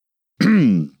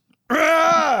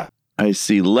I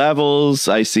see levels.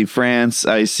 I see France.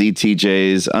 I see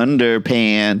TJ's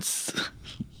underpants.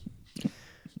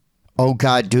 Oh,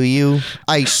 God, do you?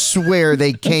 I swear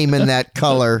they came in that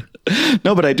color.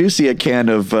 No, but I do see a can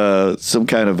of some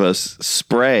kind of a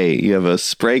spray. You have a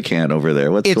spray can over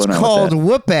there. What's going on with that? It's called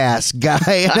Whoop-Ass,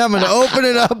 Guy, and I'm going to open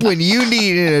it up when you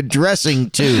need an addressing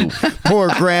to. Poor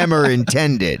grammar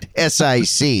intended.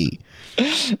 SIC.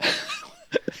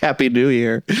 Happy New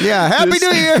Year. Yeah, Happy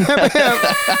New Year.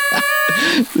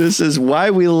 This is Why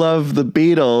We Love the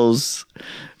Beatles.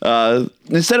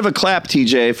 Instead of a clap,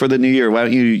 TJ, for the new year, why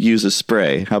don't you use a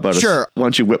spray? How about Sure. Why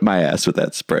don't you whip my ass with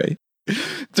that spray?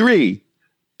 3,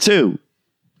 2,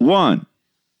 1.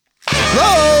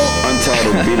 Hello.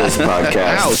 Untitled Beatles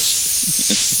podcast.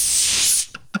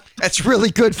 That's really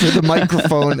good for the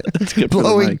microphone.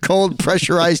 Blowing cold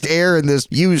pressurized air in this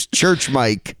used church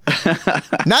mic.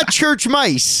 Not church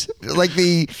mice. Like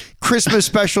the Christmas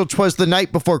special, 'Twas the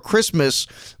Night Before Christmas,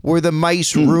 where the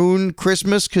mice ruin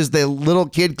Christmas because the little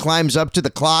kid climbs up to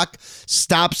the clock,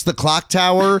 stops the clock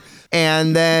tower,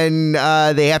 and then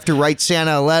they have to write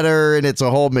Santa a letter, and it's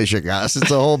a whole mishigas. It's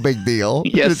a whole big deal.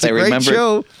 Yes, it's a great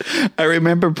show. I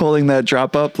remember pulling that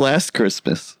drop up last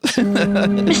Christmas.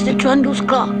 Mr. Trundle's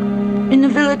clock in the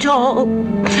village hall.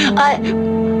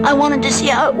 I wanted to see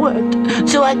how it worked,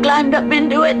 so I climbed up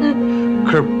into it and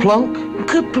Kerplunk,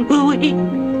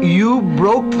 kaplooey. you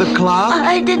broke the clock?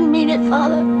 I didn't mean it,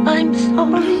 Father. I'm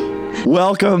sorry.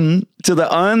 Welcome to the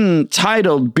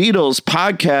Untitled Beatles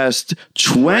Podcast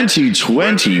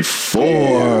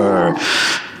 2024.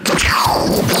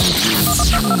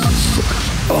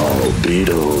 All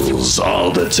Beatles,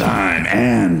 all the time,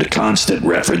 and constant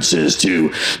references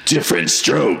to Different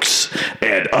Strokes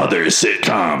and other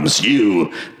sitcoms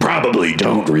you probably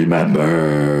don't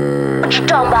remember. What you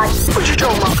talking about? What you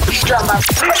talking about? What you talking about?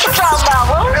 What you talking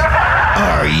about?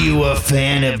 Are you a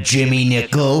fan of Jimmy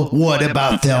Nickel? What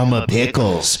about Thelma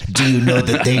Pickles? Do you know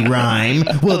that they rhyme?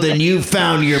 Well, then you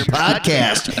found your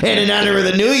podcast. And in honor of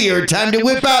the new year, time to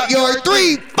whip out your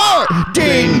 3, 4.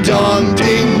 Ding dong,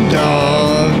 ding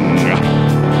dong.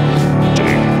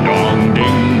 Ding dong,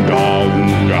 ding dong.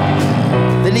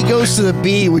 Then he goes to the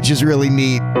B, which is really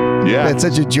neat. Yeah. That's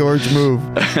such a George move.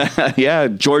 Yeah,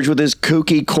 George with his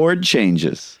kooky chord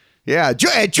changes. Yeah,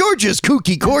 at George's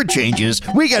kooky chord changes,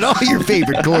 we got all your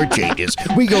favorite chord changes.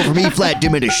 We go from E flat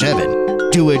diminished 7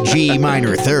 to a G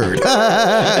minor 3rd.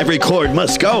 Every chord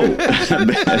must go.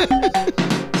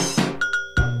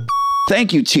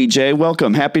 Thank you, TJ.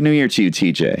 Welcome. Happy New Year to you,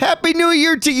 TJ. Happy New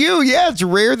Year to you. Yeah, it's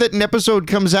rare that an episode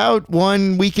comes out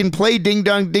when we can play ding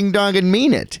dong, and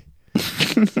mean it.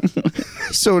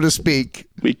 So to speak.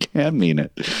 We can mean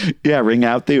it. Yeah, ring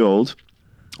out the old,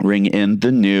 ring in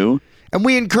the new. And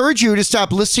we encourage you to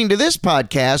stop listening to this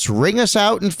podcast, ring us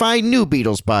out, and find new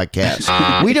Beatles podcasts.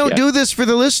 We don't do this for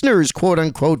the listeners, quote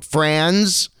unquote,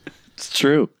 friends. It's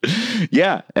true.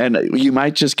 Yeah, and you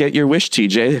might just get your wish,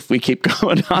 TJ, if we keep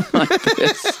going on like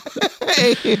this.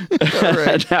 Hey. All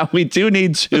right. Now, we do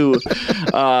need to,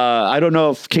 I don't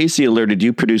know if Casey alerted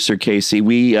you, producer Casey,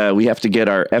 we have to get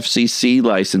our FCC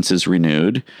licenses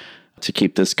renewed to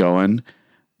keep this going.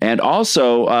 And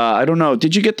also, I don't know,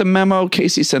 did you get the memo?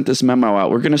 Casey sent this memo out.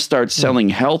 We're going to start selling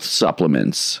health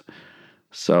supplements.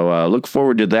 So look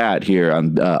forward to that here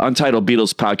on Untitled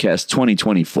Beatles Podcast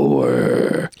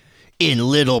 2024.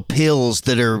 In little pills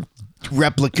that are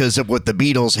replicas of what the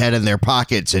Beatles had in their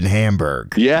pockets in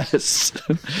Hamburg. Yes.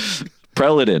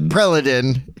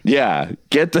 Preludin. Yeah.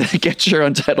 Get your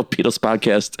Untitled Beatles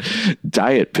Podcast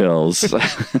diet pills. We're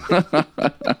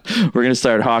going to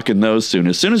start hawking those soon.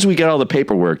 As soon as we get all the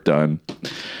paperwork done.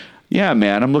 Yeah,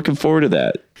 man, I'm looking forward to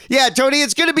that. Yeah, Tony,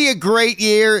 it's going to be a great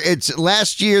year. It's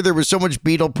last year there was so much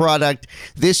Beatle product.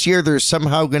 This year there's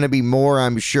somehow going to be more,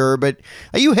 I'm sure. But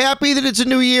are you happy that it's a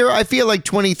new year? I feel like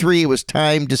 23, it was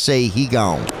time to say he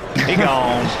gone. He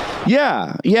gone.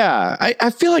 Yeah. I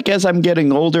feel like as I'm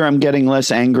getting older, I'm getting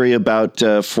less angry about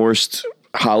forced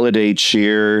holiday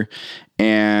cheer.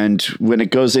 And when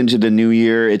it goes into the new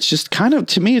year, it's just kind of,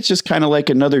 to me, it's just kind of like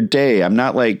another day. I'm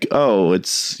not like, oh,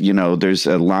 it's, there's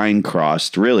a line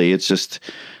crossed. Really, it's just,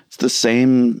 it's the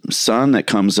same sun that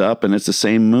comes up and it's the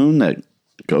same moon that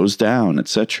goes down,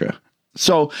 etc.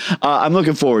 So I'm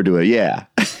looking forward to it. Yeah.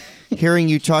 Hearing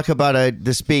you talk about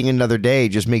this being another day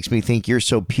just makes me think you're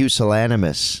so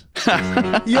pusillanimous.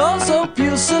 You're so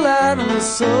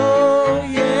pusillanimous, oh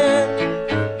yeah.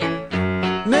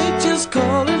 Nature's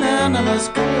calling animals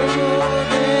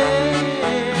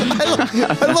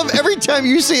I love every time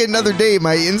you say another day,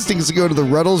 my instincts go to the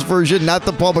Ruddles version, not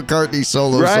the Paul McCartney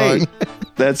solo song.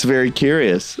 That's very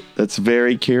curious. That's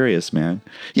very curious, man.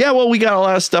 Yeah, well, we got a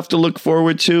lot of stuff to look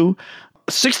forward to.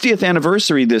 60th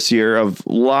anniversary this year of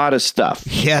a lot of stuff.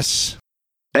 Yes.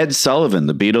 Ed Sullivan,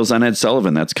 the Beatles on Ed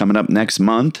Sullivan. That's coming up next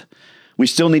month. We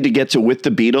still need to get to With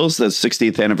the Beatles, the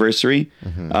 60th anniversary.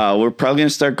 We're probably going to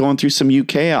start going through some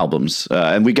UK albums.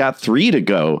 And we got 3 to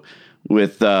go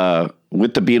with the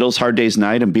Beatles, Hard Day's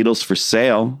Night, and Beatles for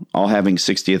Sale, all having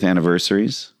 60th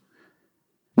anniversaries.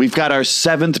 We've got our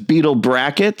 7th Beatle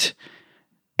bracket.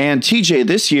 And TJ,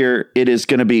 this year, it is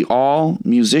going to be all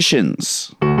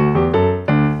musicians.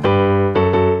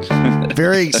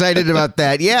 Very excited about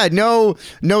that. Yeah, no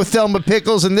Thelma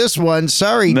Pickles in this one.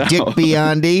 Sorry, no. Dick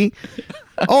Biondi.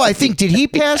 Oh, I think, did he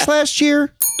pass last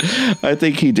year? I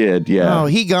think he did, yeah. Oh,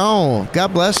 he gone. God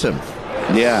bless him.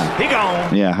 Yeah. He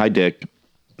gone. Yeah, hi, Dick.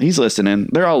 He's listening.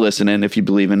 They're all listening if you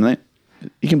believe in it.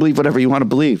 You can believe whatever you want to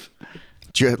believe.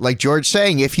 Like George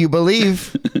saying, if you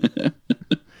believe.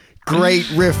 Great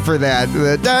riff for that.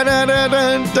 Dun, dun, dun,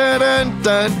 dun, dun,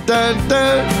 dun, dun,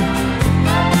 dun.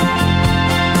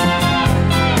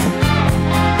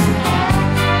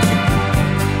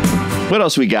 What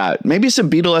else we got? Maybe some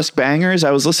Beatlesque bangers.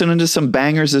 I was listening to some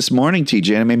bangers this morning,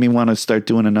 TJ, and it made me want to start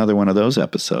doing another one of those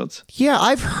episodes. Yeah,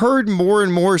 I've heard more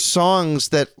and more songs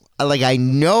that I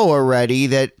know already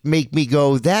that make me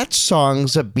go, that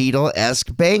song's a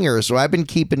Beatle-esque banger. So I've been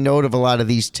keeping note of a lot of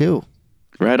these too.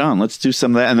 Right on. Let's do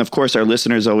some of that. And of course, our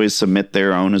listeners always submit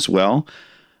their own as well.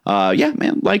 Yeah,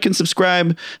 man, like and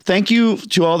subscribe. Thank you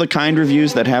to all the kind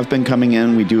reviews that have been coming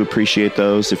in. We do appreciate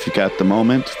those. If you got the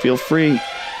moment, feel free.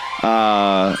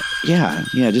 Yeah,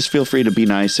 just feel free to be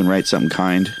nice and write something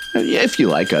kind. Yeah, if you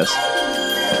like us.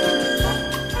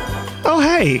 Oh,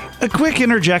 hey, a quick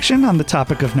interjection on the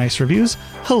topic of nice reviews.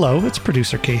 Hello, it's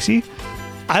producer Casey.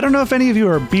 I don't know if any of you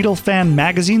are Beatle Fan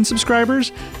Magazine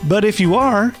subscribers, but if you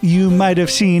are, you might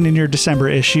have seen in your December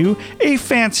issue a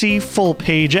fancy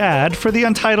full-page ad for the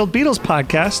Untitled Beatles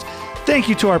podcast. Thank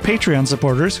you to our Patreon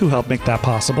supporters who helped make that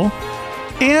possible.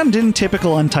 And in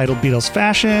typical Untitled Beatles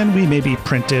fashion, we maybe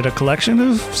printed a collection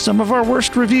of some of our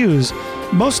worst reviews,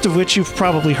 most of which you've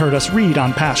probably heard us read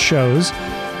on past shows.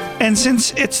 And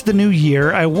since it's the new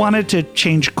year, I wanted to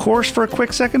change course for a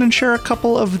quick second and share a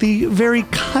couple of the very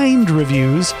kind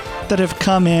reviews that have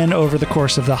come in over the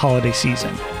course of the holiday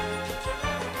season.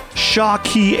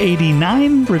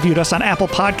 Shawkey89 reviewed us on Apple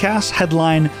Podcasts,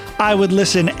 headline, "I would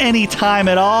listen anytime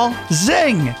at all.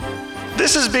 Zing!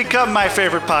 This has become my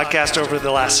favorite podcast over the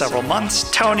last several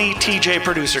months. Tony, TJ,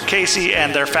 producer Casey,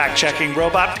 and their fact-checking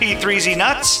robot P3Z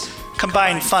Nuts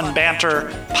combine fun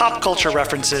banter, pop culture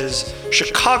references,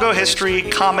 Chicago history,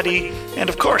 comedy, and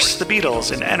of course, the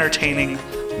Beatles in entertaining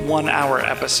 1-hour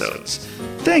episodes."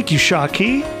 Thank you,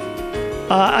 Shawkey.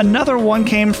 Another one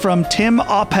came from Tim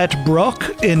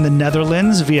Opet-Broek in the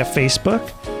Netherlands via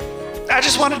Facebook. "I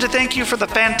just wanted to thank you for the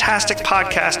fantastic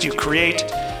podcast you create.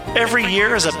 Every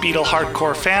year as a Beatle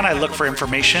hardcore fan, I look for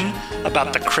information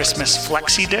about the Christmas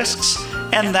flexi discs,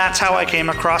 and that's how I came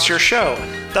across your show.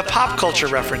 The pop culture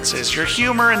references, your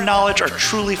humor and knowledge are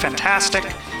truly fantastic.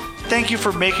 Thank you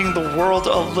for making the world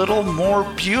a little more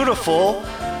beautiful."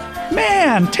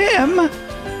 Man, Tim,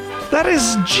 that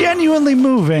is genuinely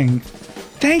moving.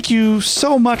 Thank you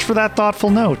so much for that thoughtful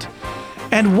note.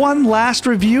 And one last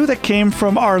review that came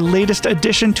from our latest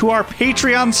addition to our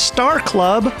Patreon Star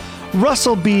Club.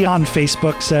 Russell B. on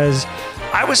Facebook says,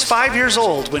 "I was 5 years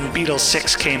old when Beatles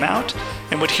 6 came out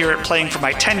and would hear it playing from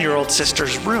my 10-year-old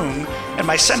sister's room, and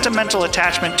my sentimental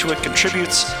attachment to it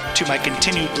contributes to my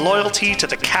continued loyalty to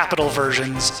the Capitol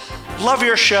versions. Love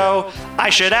your show. I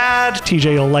should add,"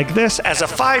 TJ will like this, "as a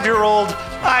 5-year-old,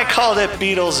 I called it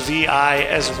Beatles VI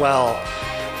as well."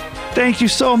 Thank you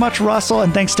so much, Russell,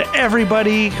 and thanks to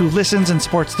everybody who listens and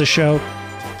supports the show.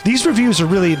 These reviews are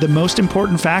really the most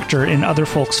important factor in other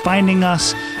folks finding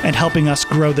us and helping us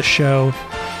grow the show.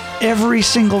 Every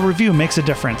single review makes a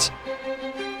difference.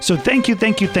 So thank you,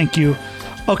 thank you, thank you.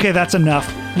 Okay, that's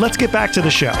enough. Let's get back to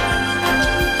the show.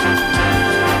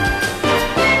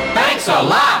 Thanks a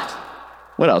lot.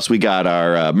 What else? We got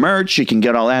our merch. You can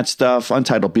get all that stuff.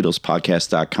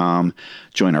 UntitledBeatlesPodcast.com.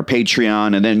 Join our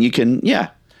Patreon, and then you can,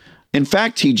 In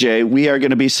fact, TJ, we are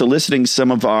going to be soliciting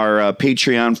some of our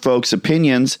Patreon folks'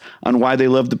 opinions on why they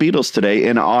love the Beatles today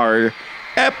in our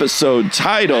episode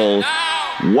title,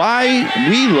 Why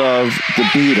We Love the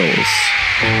Beatles.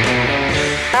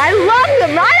 I love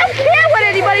them. I don't care what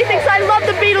anybody thinks. I love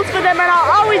the Beatles for them, and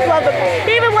I'll always love them.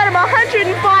 Even when I'm 100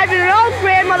 105 and an old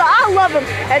grandmother. I love him.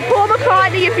 And Paul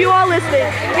McCartney, if you are listening.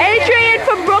 Adrienne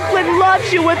from Brooklyn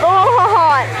loves you with all her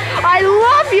heart. I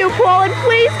love you, Paul, and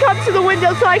please come to the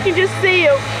window so I can just see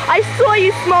you. I saw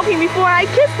you smoking before, and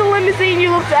I kissed the limousine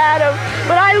you looked out of.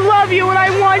 But I love you, and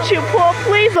I want you, Paul.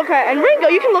 Please look at it. And Ringo,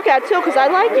 you can look at it, too, because I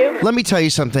like you. Let me tell you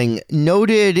something.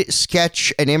 Noted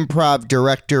sketch and improv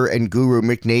director and guru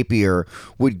Mick Napier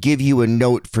would give you a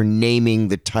note for naming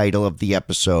the title of the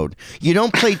episode. You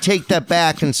don't play Take That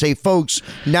Back and say, folks,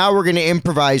 now we're going to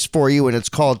improvise for you, and it's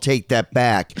called Take That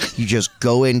Back. You just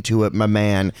go into it, my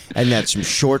man, and that's some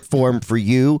short form for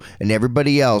you and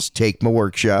everybody else. Take my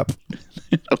workshop.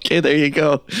 Okay, there you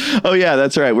go. Oh, yeah,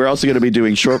 that's right. We're also going to be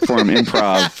doing short form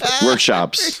improv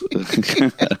workshops.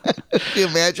 Can you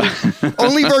imagine?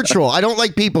 Only virtual. I don't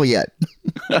like people yet.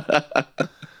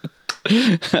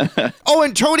 Oh,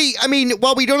 and Tony, I mean,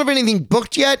 while we don't have anything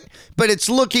booked yet, but it's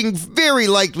looking very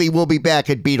likely we'll be back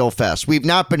at Beatle Fest. We've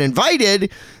not been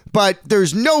invited, but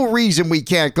there's no reason we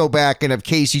can't go back and have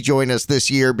Casey join us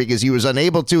this year because he was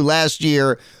unable to last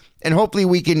year. And hopefully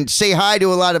we can say hi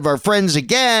to a lot of our friends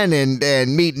again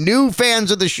and meet new fans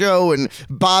of the show and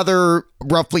bother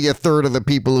roughly a third of the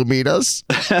people who meet us.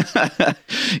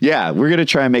 Yeah, we're going to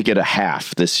try and make it a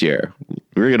half this year.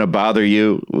 We're going to bother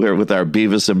you with our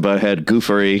Beavis and Butthead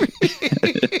goofery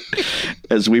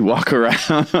as we walk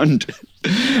around.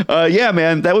 Yeah,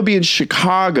 man, that would be in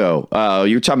Chicago.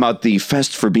 You're talking about the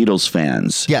Fest for Beatles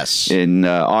fans. Yes. In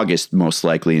August, most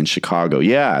likely in Chicago.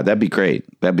 Yeah, that'd be great.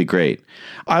 That'd be great.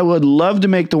 I would love to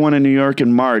make the one in New York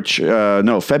in March.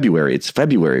 No, February. It's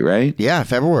February, right? Yeah,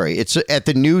 February. It's at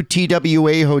the new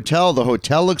TWA Hotel. The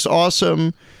hotel looks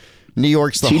awesome. New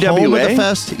York's the TWA? home of the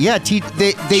fest. Yeah,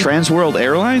 they Trans World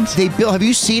Airlines? They built. Have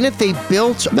you seen it? They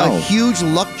built a huge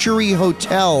luxury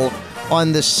hotel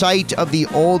on the site of the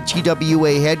old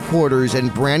TWA headquarters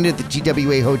and branded the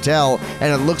TWA Hotel,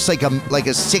 and it looks like a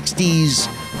 60s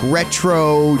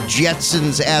retro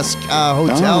Jetsons-esque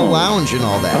hotel lounge and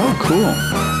all that. Oh, cool.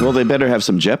 Well, they better have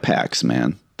some jetpacks,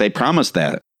 man. They promised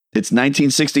that. It's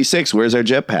 1966. Where's our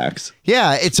jetpacks?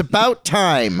 Yeah, it's about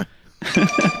time.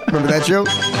 Remember that joke?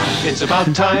 It's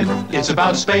about time, it's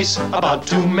about space, about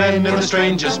two men in the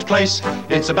strangest place.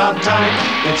 It's about time,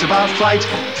 it's about flight,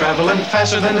 traveling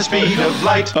faster than the speed of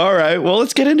light. All right, well,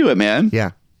 let's get into it, man.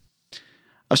 Yeah. I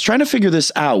was trying to figure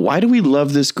this out. Why do we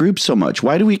love this group so much?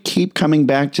 Why do we keep coming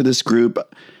back to this group?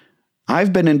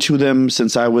 I've been into them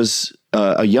since I was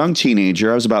a young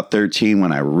teenager. I was about 13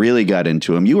 when I really got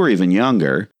into them. You were even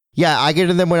younger. Yeah, I got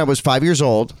into them when I was 5 years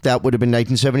old. That would have been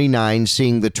 1979,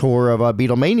 seeing the tour of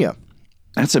Beatlemania.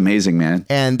 That's amazing, man.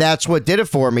 And that's what did it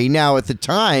for me. Now, at the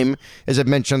time, as I've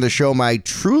mentioned on the show, my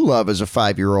true love as a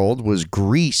 5-year-old was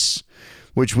Grease,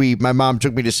 which my mom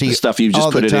took me to see. The stuff you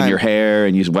just put it in your hair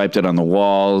and you wiped it on the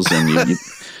walls and you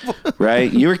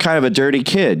right? You were kind of a dirty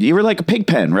kid. You were like a pig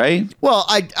pen, right? Well,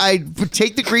 I would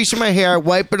take the grease in my hair,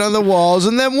 wipe it on the walls,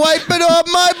 and then wipe it off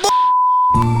my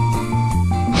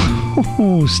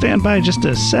Ooh, stand by just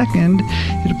a second.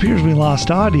 It appears we lost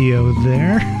audio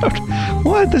there.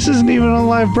 What? This isn't even a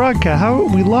live broadcast. How?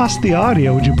 We lost the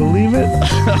audio. Would you believe it?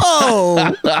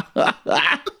 Oh! Look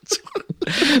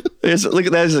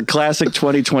at that. It's a classic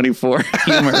 2024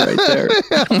 humor right there.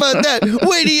 How about that?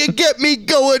 Wait till you get me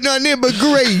going on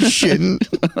immigration.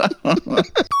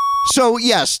 So,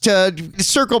 yes, to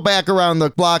circle back around the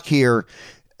block here,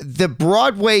 the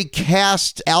Broadway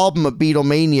cast album of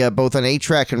Beatlemania, both on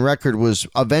 8-track and record, was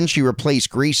eventually replaced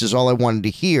Grease is all I wanted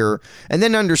to hear. And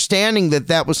then understanding that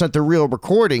that was not the real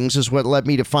recordings is what led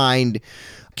me to find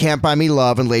Can't Buy Me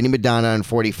Love and Lady Madonna on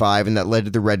 45, and that led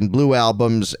to the Red and Blue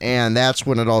albums, and that's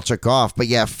when it all took off. But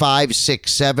yeah, 5,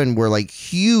 6, 7 were like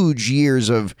huge years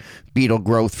of Beatle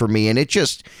growth for me, and it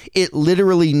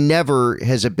literally never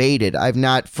has abated. I've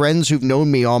not friends who've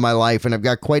known me all my life, and I've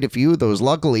got quite a few of those,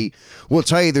 luckily, will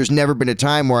tell you there's never been a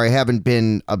time where I haven't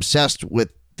been obsessed with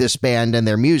this band and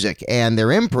their music and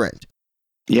their imprint.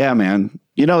 Yeah, man.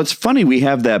 You know, it's funny we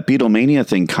have that Beatlemania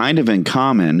thing kind of in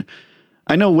common.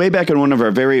 I know way back in one of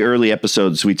our very early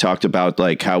episodes, we talked about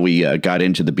like how we got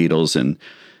into the Beatles and,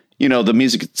 you know, the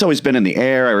music, it's always been in the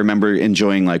air. I remember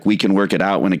enjoying like We Can Work It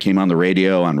Out when it came on the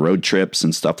radio on road trips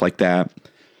and stuff like that.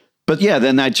 But yeah,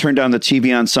 then I turned on the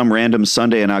TV on some random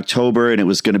Sunday in October and it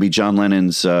was going to be John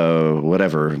Lennon's,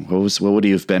 whatever. What would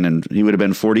he have been? And he would have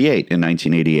been 48 in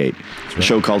 1988. Right. A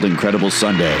show called Incredible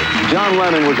Sunday. John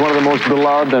Lennon was one of the most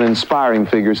beloved and inspiring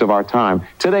figures of our time.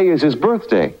 Today is his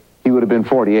birthday. He would have been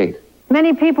 48.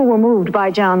 Many people were moved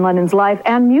by John Lennon's life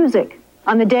and music.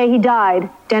 On the day he died,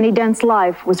 Denny Dent's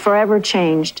life was forever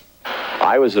changed.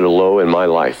 I was at a low in my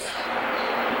life,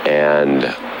 and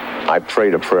I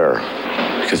prayed a prayer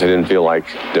because I didn't feel like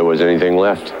there was anything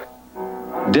left.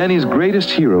 Denny's greatest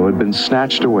hero had been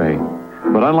snatched away.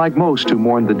 But unlike most who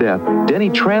mourned the death, Denny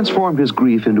transformed his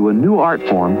grief into a new art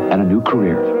form and a new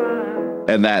career.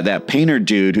 And that painter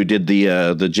dude who did the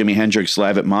Jimi Hendrix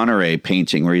Live at Monterey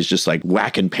painting, where he's just like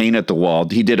whacking paint at the wall,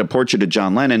 he did a portrait of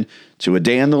John Lennon to A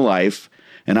Day in the Life.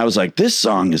 And I was like, this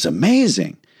song is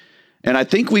amazing. And I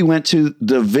think we went to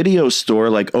the video store,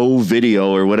 like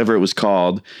Video or whatever it was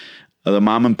called, the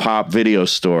mom and pop video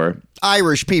store.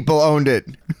 Irish people owned it.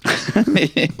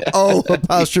 Video.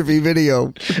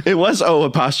 It was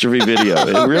video.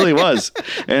 It really was.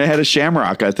 And it had a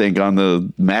shamrock, I think, on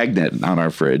the magnet on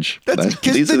our fridge.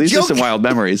 These are some wild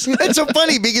memories. That's so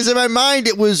funny because in my mind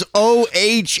it was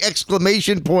OH !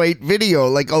 Video,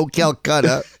 like Oh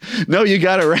Calcutta. No, you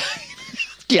got it right.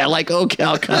 Yeah, like Oh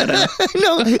Calcutta.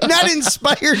 No, not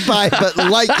inspired by, but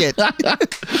like it.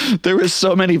 There was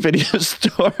so many video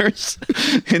stores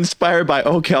inspired by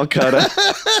Oh Calcutta,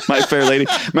 My Fair Lady.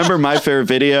 Remember My Fair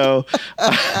Video?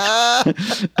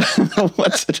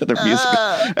 What's the other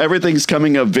music? Everything's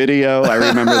Coming Up Video. I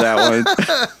remember that one.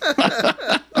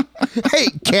 Hey,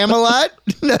 Camelot?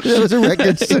 That was a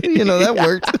record. That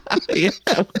worked. Yeah,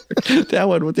 that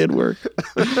one did work.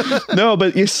 No,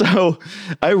 but so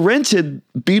I rented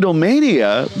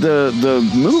Beatlemania, the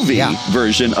movie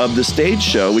version of the stage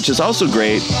show, which is also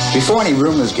great. Before any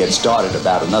rumors get started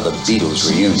about another Beatles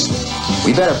reunion,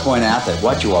 we better point out that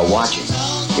what you are watching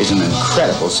is an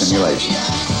incredible simulation.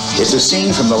 It's a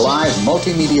scene from the live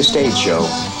multimedia stage show,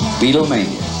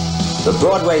 Beatlemania, the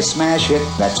Broadway smash hit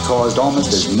that's caused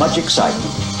almost as much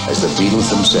excitement as the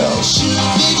Beatles themselves.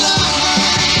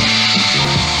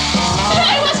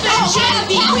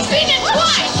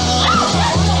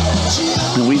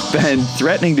 We've been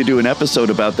threatening to do an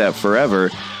episode about that forever.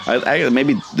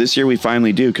 Maybe this year we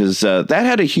finally do, because that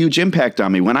had a huge impact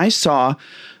on me. When I saw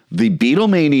the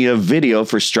Beatlemania video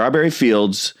for Strawberry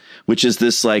Fields, which is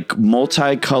this like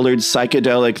multicolored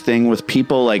psychedelic thing with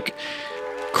people like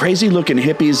crazy looking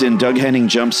hippies in Doug Henning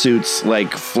jumpsuits,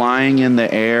 like flying in the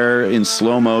air in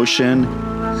slow motion.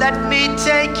 Let me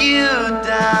take you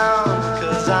down,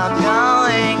 'cause I'm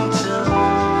going to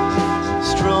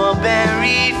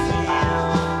Strawberry Fields.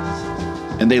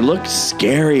 And they looked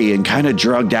scary and kind of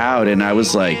drugged out. And I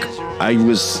was like,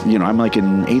 I'm like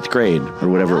in 8th grade or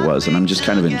whatever it was. And I'm just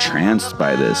kind of entranced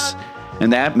by this.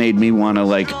 And that made me want to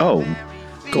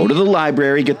go to the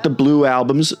library, get the Blue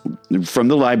albums from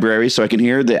the library so I can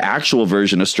hear the actual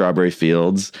version of Strawberry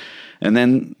Fields. And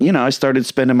then, I started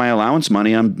spending my allowance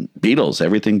money on Beatles,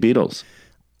 everything Beatles.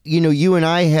 You and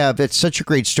I it's such a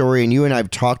great story, and you and I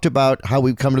have talked about how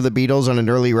we've come to the Beatles on an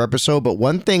earlier episode, but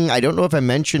one thing, I don't know if I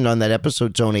mentioned on that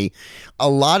episode, Tony, a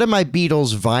lot of my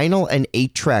Beatles vinyl and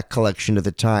 8-track collection at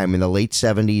the time in the late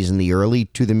 70s and the early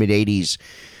to the mid-80s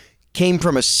came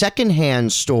from a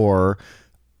secondhand store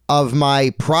of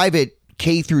my private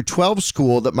K through 12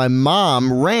 school that my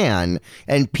mom ran,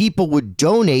 and people would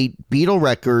donate Beatle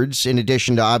records in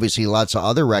addition to obviously lots of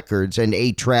other records and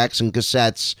 8-tracks and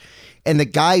cassettes. And the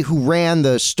guy who ran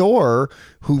the store,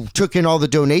 who took in all the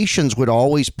donations, would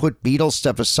always put Beatles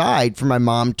stuff aside for my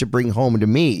mom to bring home to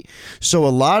me. So a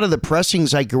lot of the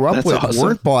pressings I grew up with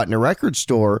weren't bought in a record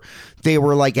store. They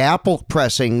were like Apple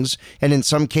pressings, and in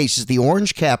some cases the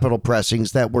Orange Capital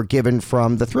pressings that were given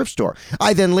from the thrift store.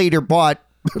 I then later bought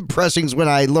pressings when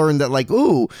I learned that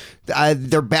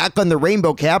they're back on the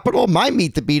Rainbow Capital. My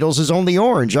Meet the Beatles is only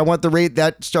orange. I want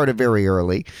that started very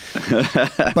early.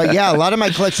 But yeah, a lot of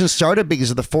my collection started because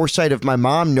of the foresight of my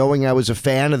mom knowing I was a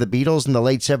fan of the Beatles in the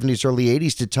late 70s, early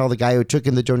 80s to tell the guy who took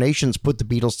in the donations, put the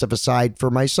Beatles stuff aside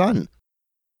for my son.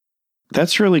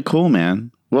 That's really cool, man.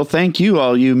 Well, thank you,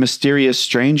 all you mysterious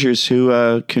strangers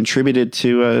who contributed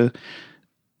to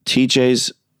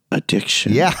TJ's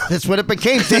addiction. Yeah, that's what it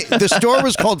became. The store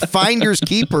was called Finders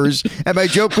Keepers, and my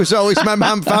joke was always my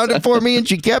mom found it for me and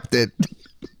she kept it.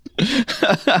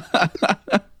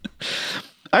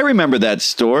 I remember that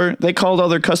store. They called all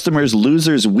their customers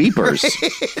losers weepers.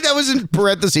 That was in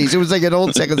parentheses. It was like an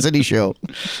old Second City show.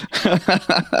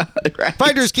 Right,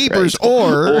 Finders Keepers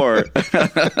or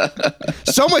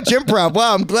so much improv.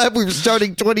 Wow, I'm glad we were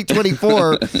starting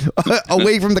 2024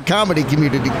 away from the comedy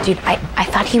community. Dude, I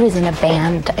thought he was in a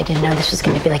band. I didn't know this was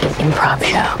going to be like an improv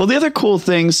show. Well, the other cool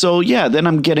thing, then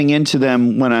I'm getting into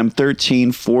them when I'm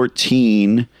 13,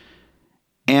 14.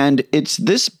 And it's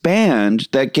this band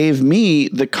that gave me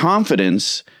the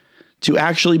confidence to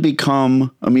actually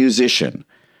become a musician.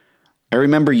 I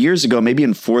remember years ago, maybe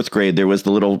in 4th grade, there was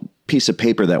the little piece of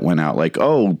paper that went out like,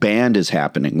 oh, band is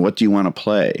happening. What do you want to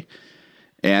play?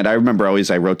 And I remember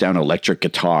I wrote down electric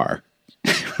guitar.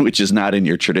 which is not in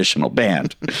your traditional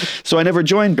band. So I never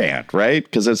joined band, right?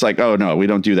 Because it's like, oh, no, we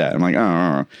don't do that. I'm like,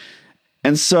 oh.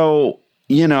 And so,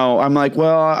 you know, I'm like,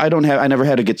 well, I never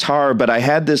had a guitar, but I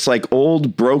had this like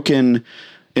old broken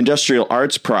industrial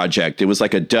arts project. It was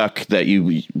like a duck that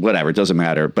whatever, it doesn't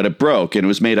matter, but it broke and it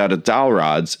was made out of dowel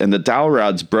rods, and the dowel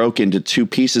rods broke into two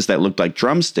pieces that looked like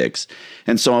drumsticks.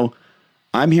 And so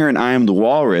I'm hearing I Am the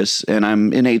Walrus, and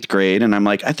I'm in 8th grade, and I'm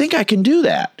like, I think I can do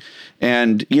that.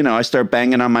 And, you know, I start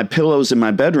banging on my pillows in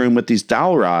my bedroom with these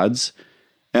dowel rods.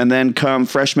 And then come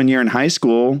freshman year in high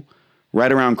school,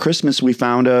 right around Christmas, we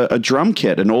found a drum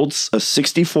kit, a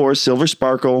 64 Silver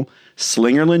Sparkle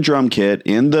Slingerland drum kit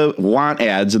in the want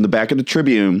ads in the back of the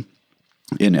Tribune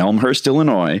in Elmhurst,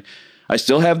 Illinois. I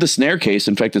still have the snare case.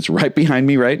 In fact, it's right behind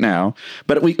me right now.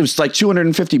 But it was like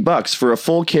 $250 for a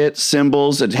full kit,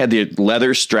 cymbals. It had the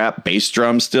leather strap bass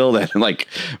drum still that like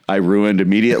I ruined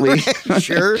immediately.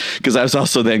 Sure. Because I was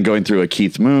also then going through a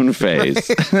Keith Moon phase.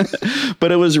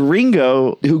 But it was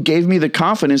Ringo who gave me the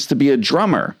confidence to be a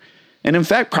drummer. And in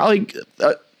fact, probably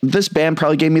this band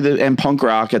probably gave me and punk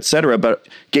rock, etc., but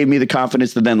gave me the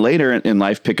confidence to then later in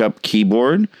life pick up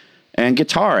keyboard and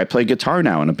guitar. I play guitar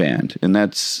now in a band, and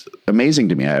that's amazing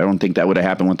to me. I don't think that would have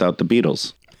happened without the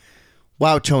Beatles.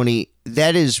 Wow, Tony,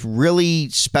 that is really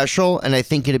special, and I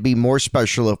think it'd be more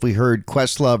special if we heard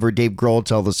Questlove or Dave Grohl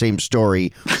tell the same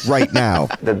story right now.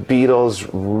 The Beatles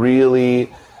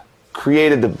really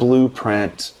created the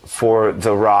blueprint for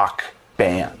the rock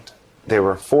band. There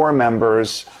were 4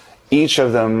 members. Each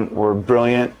of them were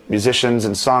brilliant musicians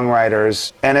and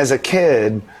songwriters. And as a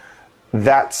kid,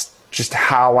 that's just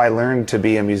how I learned to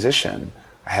be a musician.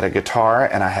 I had a guitar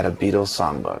and I had a Beatles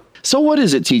songbook. So what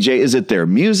is it, TJ? Is it their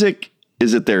music?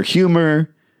 Is it their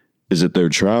humor? Is it their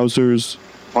trousers?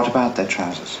 What about their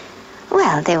trousers?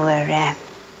 Well, they were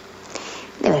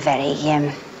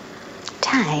very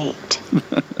tight.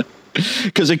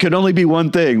 Because it could only be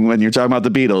one thing when you're talking about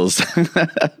the Beatles.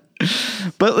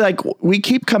 But like, we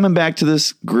keep coming back to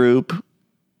this group,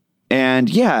 and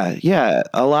yeah,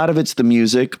 a lot of it's the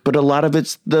music, but a lot of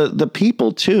it's the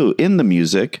people too in the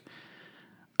music.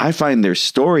 I find their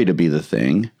story to be the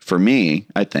thing for me,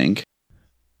 I think.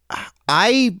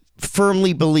 I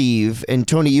firmly believe, and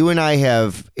Tony, you and I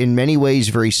have in many ways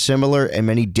very similar and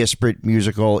many disparate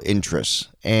musical interests.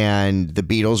 And the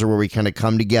Beatles are where we kind of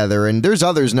come together. And there's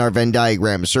others in our Venn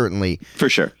diagram, certainly. For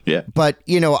sure, yeah. But,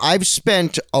 you know, I've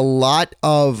spent a lot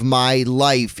of my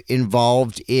life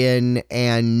involved in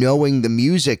and knowing the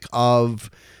music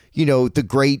of, you know, the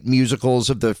great musicals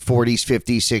of the 40s,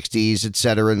 50s, 60s, et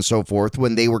cetera, and so forth,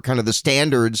 when they were kind of the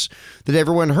standards that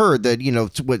everyone heard, that, you know,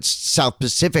 what South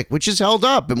Pacific, which is held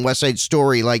up, and West Side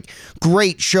Story, like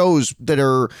great shows that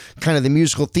are kind of the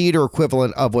musical theater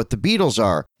equivalent of what the Beatles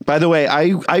are. By the way,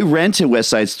 I rented West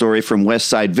Side Story from West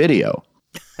Side Video.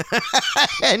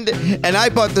 and I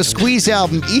bought the Squeeze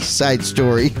album East Side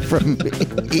Story from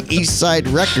East Side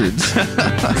Records.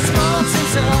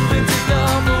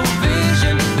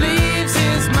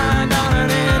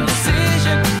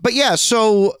 But yeah,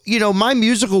 so, you know, my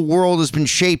musical world has been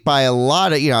shaped by a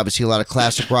lot of, you know, obviously a lot of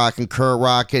classic rock and current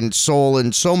rock and soul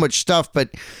and so much stuff. But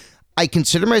I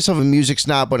consider myself a music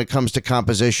snob when it comes to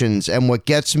compositions. And what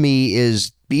gets me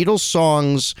is Beatles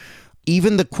songs,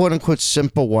 even the quote unquote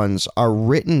simple ones, are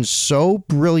written so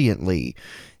brilliantly.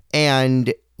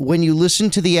 And when you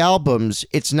listen to the albums,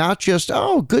 it's not just,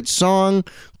 oh, good song,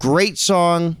 great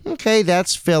song, okay,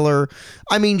 that's filler.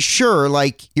 I mean, sure,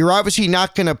 like, you're obviously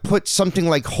not going to put something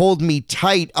like Hold Me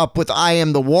Tight up with I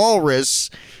Am the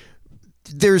Walrus.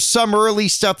 There's some early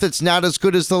stuff that's not as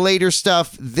good as the later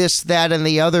stuff, this, that, and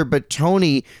the other. But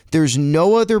Tony, there's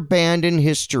no other band in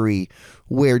history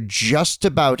where just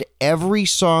about every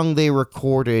song they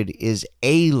recorded is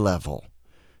A-level.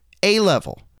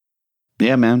 A-level.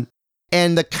 Yeah, man.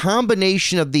 And the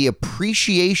combination of the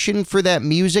appreciation for that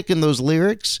music and those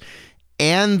lyrics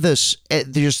and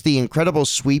just the incredible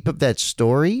sweep of that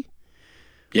story.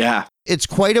 Yeah. It's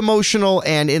quite emotional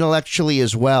and intellectually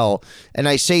as well. And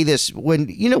I say this when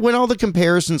all the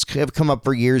comparisons have come up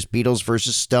for years, Beatles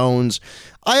versus Stones,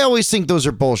 I always think those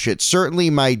are bullshit.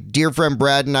 Certainly my dear friend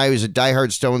Brad and I, who's a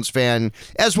diehard Stones fan,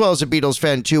 as well as a Beatles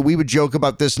fan too, we would joke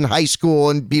about this in high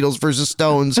school and Beatles versus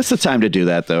Stones. That's the time to do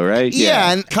that though, right?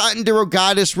 Yeah. And Cotton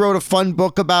DeRogatis wrote a fun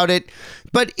book about it.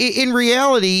 But in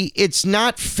reality, it's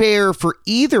not fair for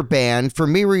either band for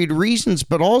myriad reasons,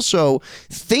 but also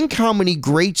think how many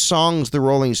great songs the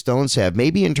Rolling Stones have.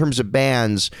 Maybe in terms of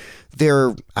bands,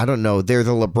 they're the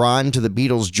LeBron to the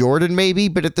Beatles Jordan maybe,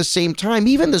 but at the same time,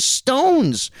 even the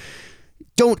Stones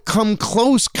don't come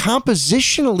close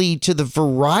compositionally to the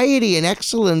variety and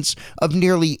excellence of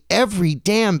nearly every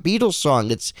damn Beatles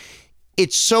song.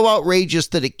 it's so outrageous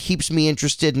that it keeps me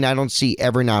interested, and I don't see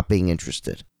ever not being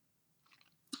interested.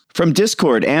 From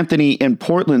Discord, Anthony in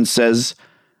Portland says,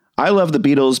 I love the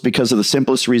Beatles because of the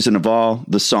simplest reason of all,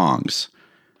 the songs.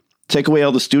 Take away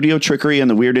all the studio trickery and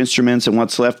the weird instruments, and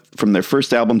what's left from their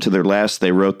first album to their last,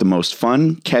 they wrote the most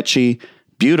fun, catchy,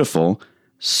 beautiful,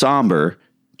 somber,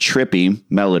 trippy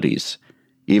melodies.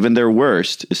 Even their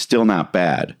worst is still not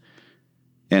bad.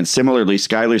 And similarly,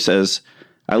 Skylar says,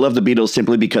 I love the Beatles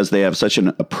simply because they have such an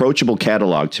approachable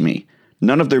catalog to me.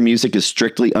 None of their music is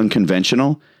strictly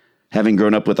unconventional. Having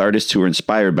grown up with artists who were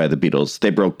inspired by the Beatles, they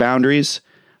broke boundaries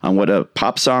on what a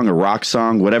pop song, a rock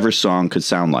song, whatever song could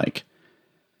sound like.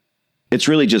 It's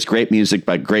really just great music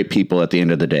by great people at the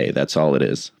end of the day. That's all it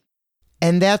is.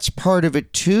 And that's part of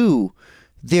it, too.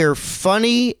 They're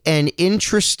funny and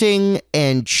interesting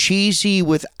and cheesy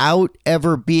without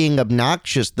ever being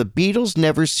obnoxious. The Beatles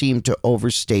never seem to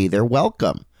overstay their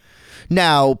welcome.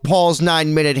 Now, Paul's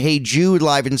 9-minute Hey Jude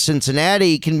live in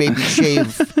Cincinnati can maybe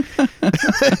shave.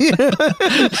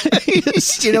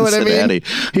 You know what I mean?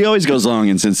 He always goes long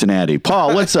in Cincinnati.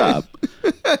 Paul, what's up?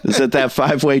 Is it that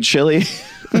 5-way chili?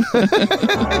 No other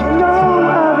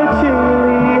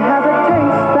chili has a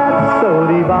taste that's so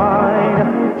divine.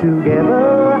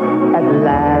 Together, at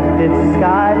last, it's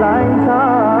skyline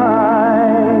time.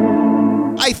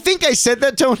 I think I said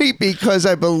that, Tony, because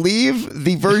I believe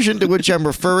the version to which I'm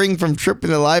referring from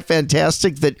Trippin' the Live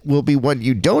Fantastic that will be one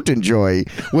you don't enjoy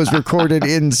was recorded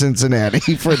in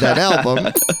Cincinnati for that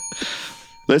album.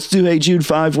 Let's do Hey Jude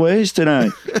 5 ways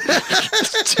tonight.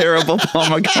 Terrible Paul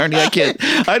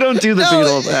McCartney. I don't do the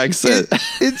Beatles accent.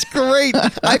 It's great.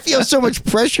 I feel so much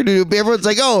pressure to do. Everyone's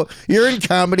like, oh, you're in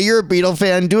comedy. You're a Beatle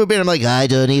fan. Do a bit. I'm like, I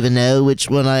don't even know which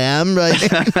one I am. Right?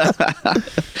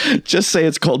 Just say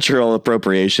it's cultural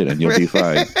appropriation and you'll be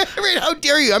fine. Right, how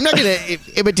dare you? I'm not going to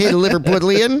imitate a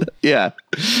Liverpudlian. Yeah.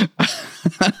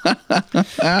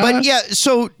 But yeah,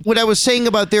 so what I was saying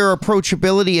about their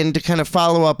approachability, and to kind of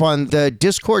follow up on the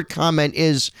Discord comment,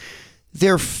 is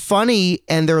they're funny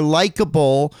and they're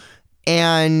likable,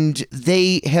 and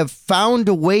they have found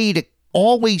a way to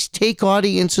always take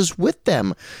audiences with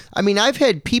them. I mean, I've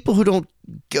had people who don't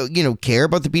care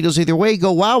about the Beatles either way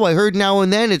go, wow, I heard Now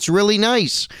and Then. It's really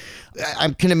nice. I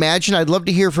can imagine, I'd love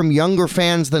to hear from younger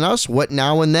fans than us what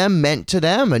Now and Then meant to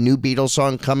them. A new Beatles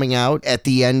song coming out at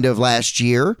the end of last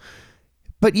year.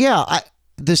 But yeah,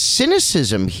 the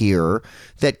cynicism here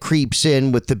that creeps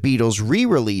in with the Beatles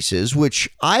re-releases, which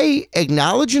I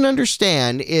acknowledge and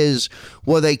understand, is,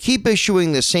 well, they keep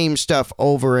issuing the same stuff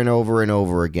over and over and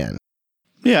over again.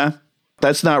 Yeah,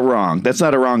 that's not wrong. That's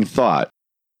not a wrong thought.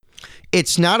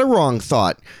 It's not a wrong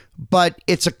thought, but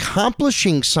it's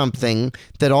accomplishing something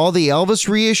that all the Elvis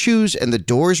reissues and the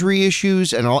Doors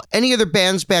reissues and any other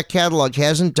band's back catalog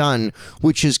hasn't done,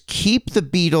 which is keep the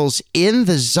Beatles in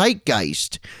the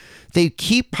zeitgeist. They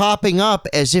keep popping up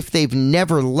as if they've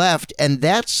never left, and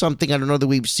that's something I don't know that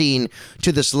we've seen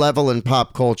to this level in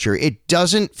pop culture. It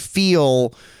doesn't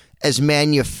feel as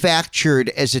manufactured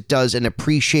as it does an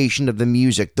appreciation of the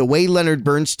music. The way Leonard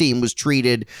Bernstein was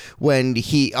treated when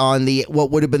he, on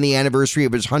what would have been the anniversary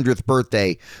of his 100th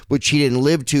birthday, which he didn't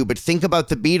live to, but think about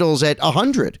the Beatles at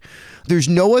 100. There's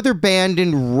no other band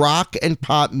in rock and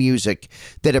pop music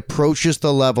that approaches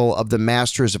the level of the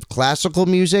masters of classical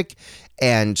music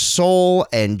and soul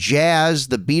and jazz.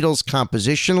 The Beatles,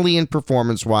 compositionally and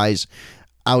performance-wise,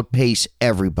 outpace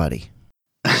everybody.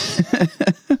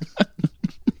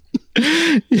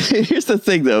 Here's the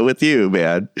thing, though, with you,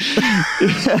 man.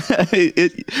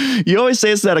 You always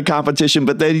say it's not a competition,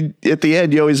 but then at the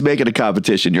end, you always make it a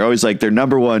competition. You're always like, they're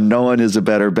number one. No one is a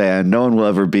better band. No one will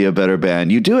ever be a better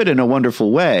band. You do it in a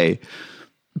wonderful way.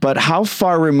 But how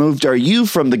far removed are you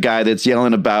from the guy that's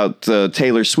yelling about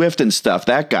Taylor Swift and stuff?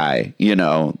 That guy,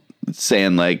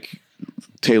 saying like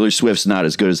Taylor Swift's not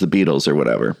as good as the Beatles or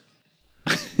whatever.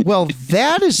 Well,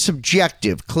 that is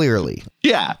subjective, clearly.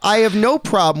 Yeah. I have no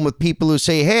problem with people who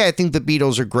say, hey, I think the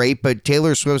Beatles are great, but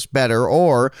Taylor Swift's better,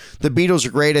 or the Beatles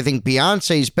are great, I think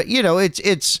Beyonce's, but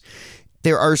it's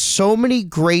there are so many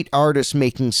great artists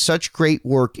making such great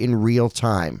work in real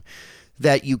time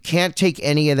that you can't take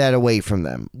any of that away from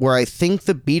them. Where I think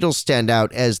the Beatles stand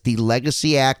out as the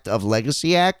legacy act of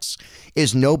legacy acts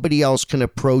is nobody else can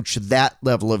approach that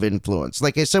level of influence.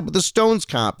 Like I said with the Stones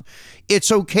comp,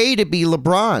 it's okay to be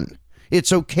LeBron.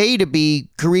 It's okay to be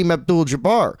Kareem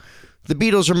Abdul-Jabbar. The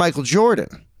Beatles are Michael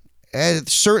Jordan.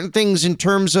 Certain things in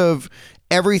terms of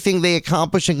everything they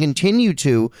accomplish and continue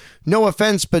to, no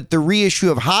offense, but the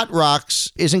reissue of Hot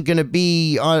Rocks isn't going to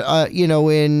be,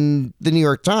 in the New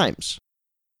York Times.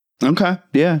 Okay.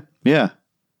 Yeah.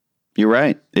 You're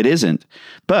right. It isn't.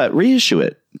 But reissue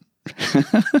it.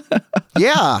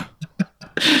 Yeah.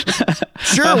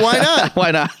 Sure, why not?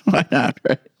 Why not? Why not?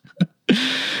 Right.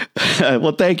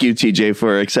 Well, thank you, TJ,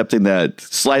 for accepting that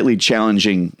slightly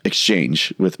challenging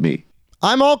exchange with me.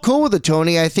 I'm all cool with it,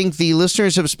 Tony. I think the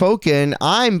listeners have spoken.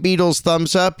 I'm Beatles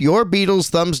thumbs up, your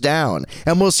Beatles thumbs down.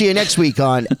 And we'll see you next week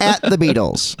on At the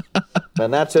Beatles.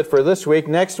 And that's it for this week.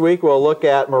 Next week, we'll look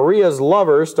at Maria's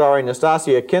Lover, starring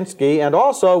Nastasia Kinski, and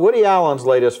also Woody Allen's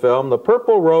latest film, The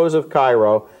Purple Rose of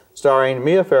Cairo, starring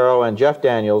Mia Farrow and Jeff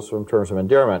Daniels from Terms of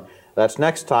Endearment. That's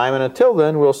next time, and until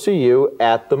then, we'll see you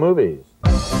at the movies.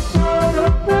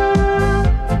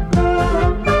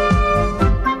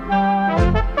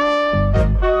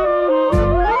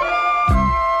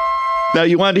 Now,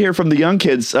 you wanted to hear from the young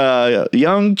kids.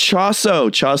 Young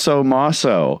Chasso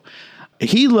Masso.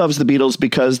 He loves the Beatles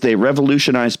because they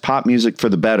revolutionized pop music for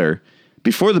the better.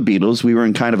 Before the Beatles, we were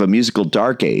in kind of a musical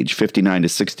dark age, 59 to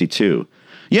 62.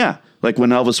 Yeah, like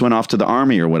when Elvis went off to the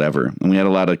army or whatever, and we had a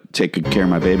lot of Take Good Care of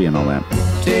My Baby and all that.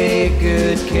 Take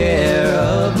good care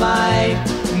of my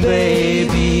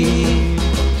baby.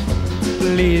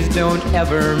 Please don't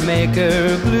ever make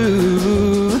her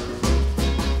blue.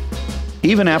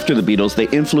 Even after the Beatles, they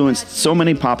influenced so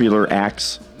many popular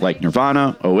acts like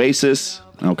Nirvana, Oasis,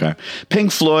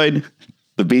 Pink Floyd,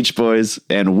 the Beach Boys,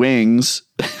 and Wings.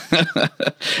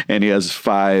 And he has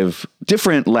 5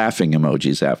 different laughing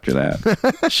emojis after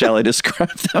that. Shall I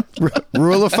describe them?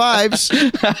 Rule of 5s.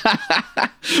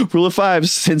 Rule of 5s,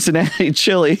 Cincinnati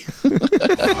chili.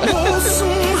 Wholesome,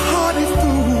 hearty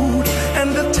food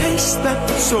and the taste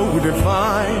that's so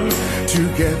divine.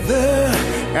 Together,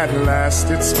 at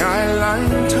last, it's skyline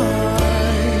time.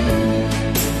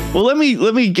 Well, let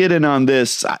me get in on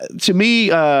this. To me,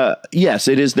 yes,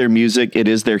 it is their music. It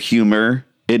is their humor.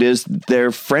 It is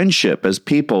their friendship as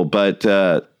people. But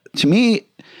to me,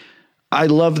 I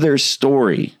love their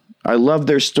story. I love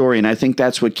their story. And I think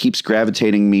that's what keeps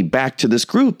gravitating me back to this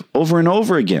group over and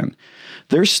over again.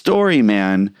 Their story,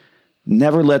 man,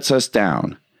 never lets us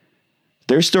down.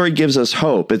 Their story gives us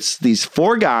hope. It's these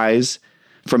 4 guys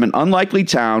from an unlikely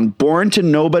town, born to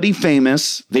nobody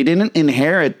famous. They didn't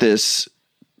inherit this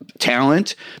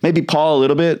talent, maybe Paul a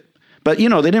little bit, but they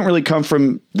didn't really come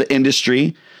from the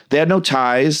industry. They had no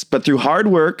ties, but through hard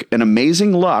work and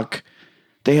amazing luck,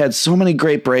 they had so many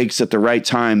great breaks at the right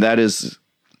time. That is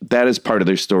part of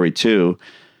their story too.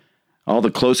 All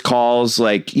the close calls,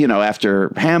 like,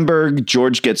 after Hamburg,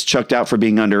 George gets chucked out for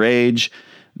being underage.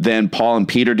 Then Paul and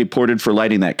Peter deported for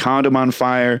lighting that condom on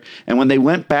fire. And when they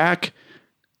went back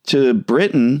to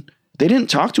Britain, they didn't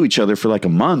talk to each other for like a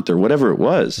month or whatever it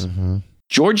was. Mm-hmm.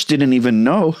 George didn't even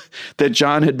know that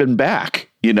John had been back,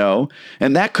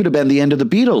 and that could have been the end of the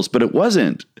Beatles, but it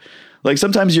wasn't. Like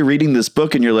sometimes you're reading this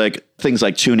book and you're like, things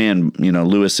like Tune In,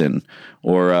 Lewison,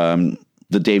 or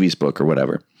the Davies book or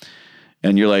whatever.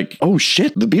 And you're like, oh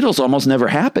shit, the Beatles almost never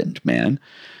happened, man.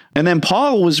 And then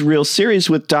Paul was real serious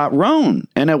with Dot Roan.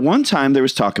 And at one time there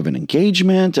was talk of an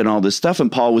engagement and all this stuff.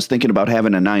 And Paul was thinking about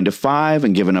having a 9-to-5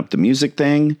 and giving up the music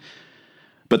thing.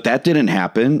 But that didn't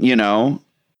happen,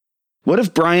 What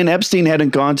if Brian Epstein hadn't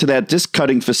gone to that disc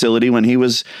cutting facility when he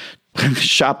was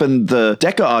shopping the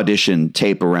Decca audition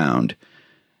tape around?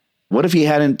 What if he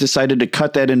hadn't decided to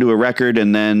cut that into a record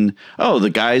and then, the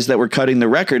guys that were cutting the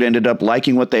record ended up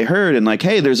liking what they heard and like,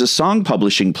 hey, there's a song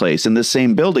publishing place in the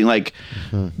same building. Like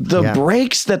the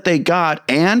breaks that they got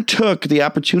and took, the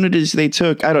opportunities they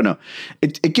took, I don't know.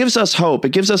 It gives us hope.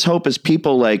 It gives us hope as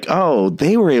people like,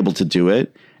 they were able to do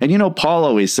it. And, Paul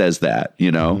always says that,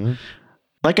 Mm-hmm.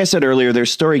 Like I said earlier, their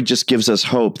story just gives us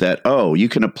hope that, you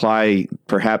can apply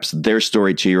perhaps their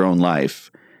story to your own life.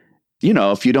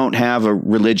 If you don't have a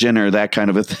religion or that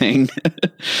kind of a thing,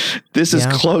 this is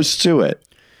close to it.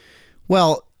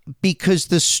 Well, because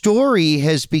the story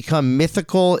has become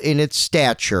mythical in its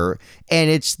stature, and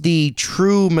it's the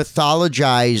true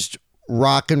mythologized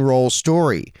rock and roll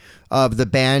story of the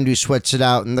band who sweats it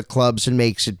out in the clubs and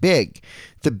makes it big.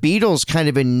 The Beatles kind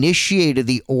of initiated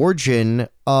the origin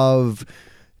of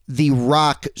the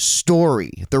rock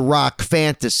story, the rock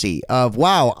fantasy of,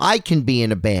 wow, I can be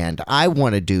in a band. I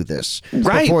want to do this.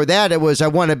 Right. Before that, it was, I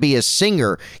want to be a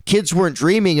singer. Kids weren't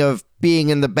dreaming of being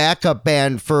in the backup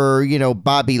band for,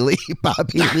 Bobby Lee.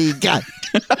 Bobby Lee got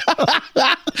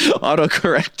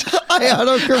autocorrect. I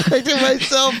autocorrected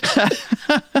myself.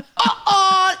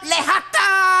 Le hot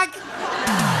dog!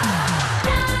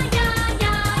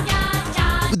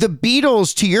 The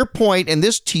Beatles, to your point, and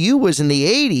this to you was in the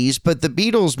 80s, but the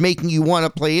Beatles making you want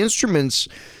to play instruments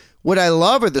what I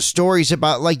love are the stories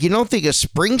about, like, you don't think of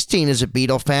Springsteen as a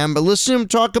Beatle fan, but listen to him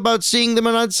talk about seeing them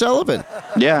on Ed Sullivan.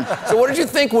 Yeah. So what did you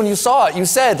think when you saw it? You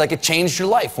said, like, it changed your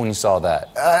life when you saw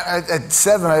that. At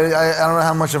 7, I don't know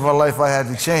how much of a life I had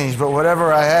to change, but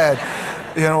whatever I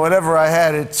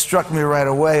had, it struck me right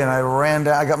away, and I ran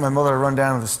down. I got my mother to run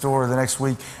down to the store the next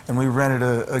week, and we rented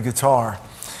a guitar.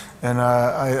 And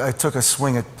I took a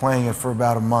swing at playing it for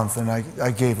about a month, and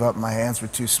I gave up. My hands were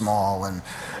too small, and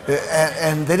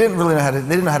they didn't really know how to. They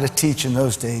didn't know how to teach in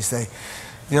those days. There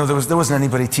wasn't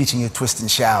anybody teaching you twist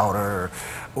and shout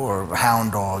or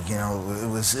hound dog. It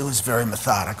was very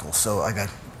methodical. So I got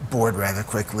bored rather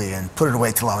quickly and put it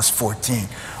away till I was 14,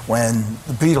 when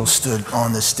the Beatles stood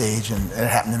on the stage, and it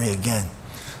happened to me again.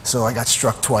 So I got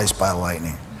struck twice by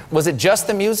lightning. Was it just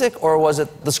the music, or was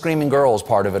it the Screaming Girls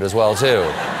part of it as well, too?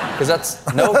 Because just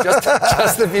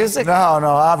the music? No,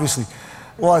 obviously.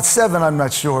 Well, at 7, I'm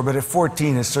not sure, but at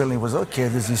 14, it certainly was, okay,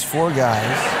 there's these 4 guys.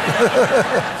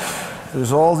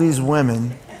 There's all these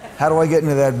women. How do I get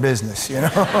into that business,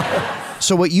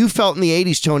 So what you felt in the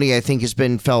 80s, Tony, I think has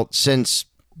been felt since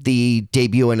the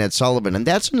debut in Ed Sullivan. And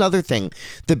that's another thing.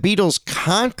 The Beatles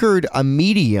conquered a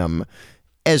medium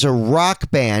as a rock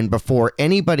band before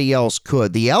anybody else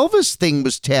could. The Elvis thing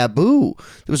was taboo.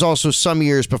 It was also some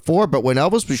years before, but when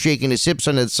Elvis was shaking his hips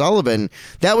on Ed Sullivan,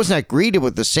 that was not greeted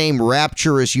with the same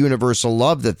rapturous universal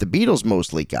love that the Beatles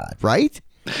mostly got, right?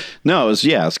 No,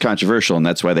 it's controversial, and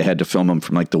that's why they had to film him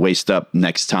from like the waist up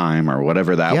Next Time or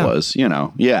whatever that was,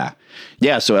 Yeah.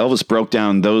 So Elvis broke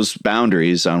down those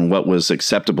boundaries on what was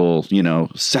acceptable,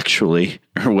 sexually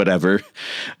or whatever,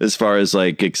 as far as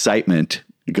like excitement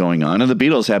going on. And the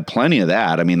Beatles had plenty of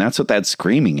that. I mean, that's what that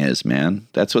screaming is, man.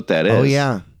 That's what that is. Oh,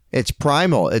 yeah. It's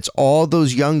primal. It's all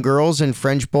those young girls and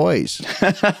French boys.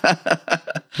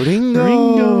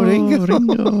 Ringo, Ringo,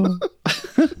 Ringo.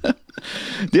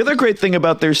 The other great thing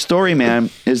about their story,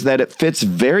 man, is that it fits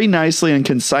very nicely and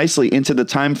concisely into the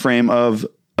time frame of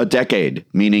a decade,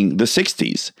 meaning the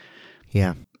 60s.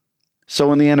 Yeah. So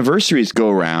when the anniversaries go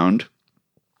around,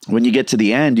 when you get to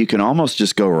the end, you can almost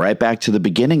just go right back to the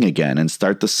beginning again and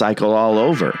start the cycle all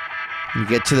over. You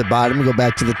get to the bottom and go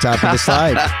back to the top of the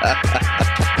slide.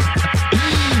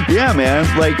 Yeah, man.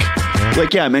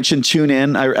 I mentioned Tune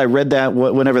In. I read that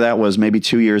whenever that was, maybe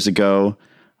 2 years ago.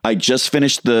 I just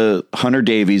finished the Hunter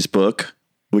Davies book,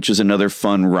 which is another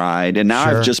fun ride. And now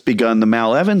I've just begun the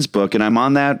Mal Evans book, and I'm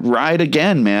on that ride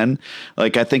again, man.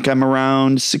 Like, I think I'm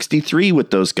around 63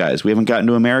 with those guys. We haven't gotten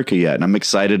to America yet. And I'm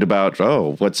excited about,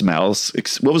 what was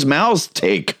Mal's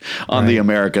take on the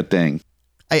America thing?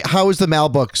 How is the Mal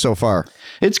book so far?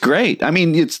 It's great. I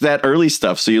mean, it's that early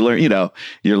stuff. So you learn,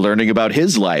 you're learning about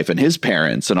his life and his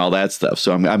parents and all that stuff.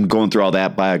 So I'm going through all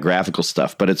that biographical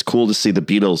stuff, but it's cool to see the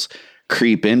Beatles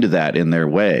creep into that in their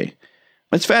way.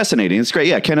 It's fascinating. It's great.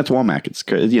 Yeah, Kenneth Womack. It's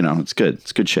good. It's good.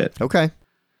 It's good shit. Okay.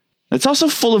 It's also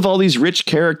full of all these rich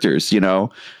characters,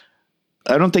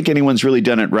 I don't think anyone's really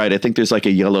done it right. I think there's like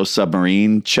a Yellow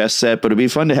Submarine chess set, but it'd be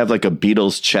fun to have like a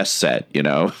Beatles chess set,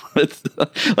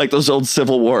 like those old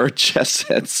Civil War chess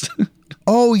sets.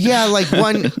 Oh, yeah, like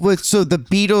one so the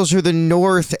Beatles are the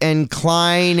North and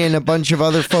Klein and a bunch of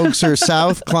other folks are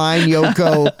South. Klein,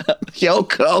 Yoko,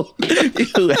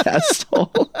 you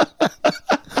asshole.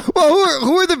 Well,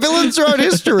 who are the villains throughout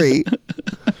history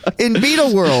in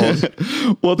Beatle world?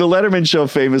 Well, the Letterman show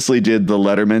famously did the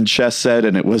Letterman chess set,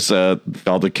 and it was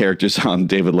all the characters on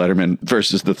David Letterman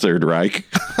versus the Third Reich.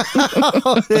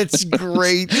 Oh, that's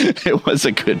great. It was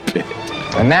a good bit.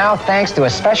 And now, thanks to a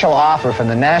special offer from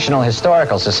the National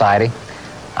Historical Society,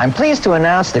 I'm pleased to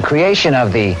announce the creation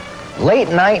of the Late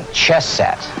Night Chess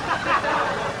Set.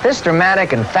 This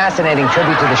dramatic and fascinating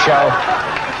tribute to the show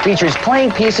features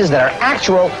playing pieces that are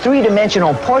actual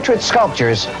three-dimensional portrait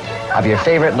sculptures of your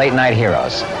favorite late-night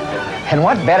heroes. And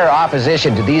what better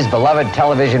opposition to these beloved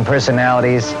television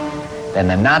personalities than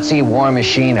the Nazi war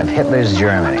machine of Hitler's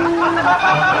Germany?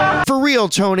 For real,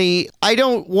 Tony, I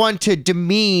don't want to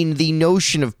demean the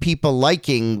notion of people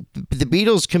liking the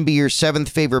Beatles. Can be your 7th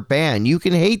favorite band. You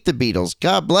can hate the Beatles.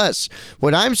 God bless.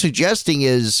 What I'm suggesting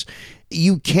is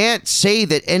you can't say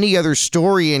that any other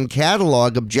story and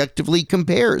catalog objectively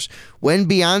compares. When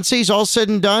Beyonce's all said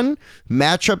and done,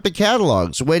 match up the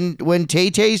catalogs. When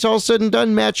Tay-Tay's all said and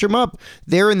done, match them up.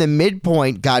 They're in the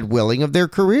midpoint, God willing, of their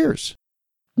careers.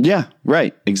 Yeah,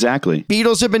 right. Exactly.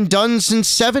 Beatles have been done since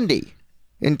 70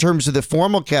 in terms of the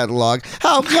formal catalog.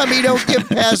 How come you don't get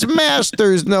past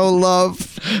Masters No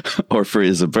Love? Or Free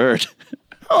as a Bird.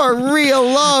 Or Real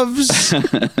Loves.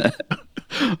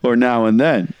 Or Now and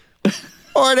Then.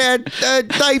 Or that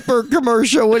diaper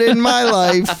commercial within my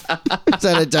life. Is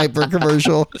that a diaper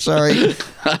commercial? Sorry.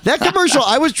 That commercial,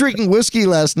 I was drinking whiskey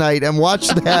last night and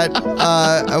watched that.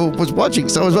 I was watching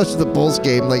the Bulls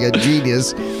game like a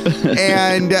genius.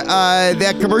 And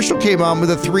that commercial came on with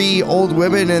the three old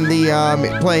women and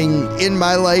the playing In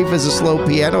My Life as a slow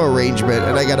piano arrangement.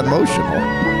 And I got emotional.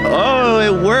 Oh,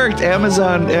 it worked.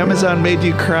 Amazon made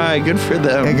you cry. Good for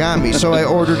them. It got me. So I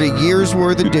ordered a year's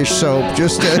worth of dish soap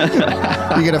just to...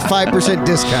 You get a 5%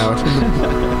 discount.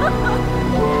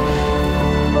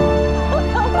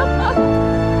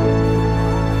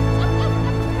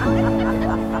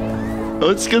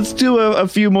 Let's do a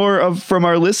few more from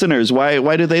our listeners.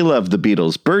 Why do they love the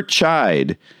Beatles? Bert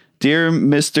Chide. Dear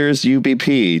Misters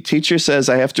UBP, teacher says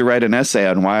I have to write an essay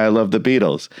on why I love the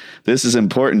Beatles. This is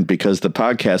important because the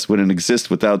podcast wouldn't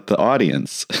exist without the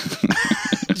audience.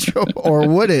 Or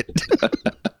would it?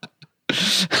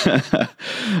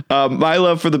 My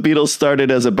love for the Beatles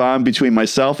started as a bond between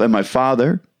myself and my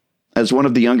father. As one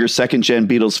of the younger second-gen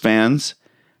Beatles fans,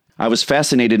 I was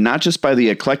fascinated not just by the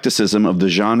eclecticism of the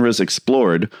genres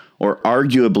explored or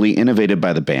arguably innovated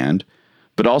by the band,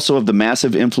 but also of the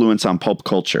massive influence on pulp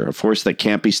culture, a force that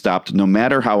can't be stopped no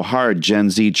matter how hard Gen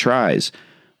Z tries.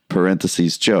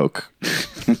 Parentheses joke.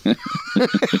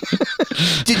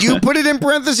 Did you put it in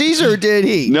parentheses or did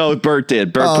he? No, Bert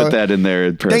did. Bert put that in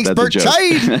there. Thanks, That's Bert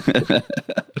Chide.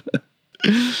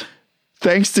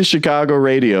 Thanks to Chicago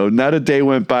radio, not a day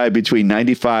went by between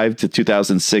 95 to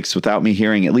 2006 without me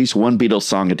hearing at least one Beatles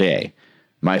song a day.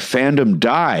 My fandom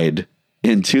died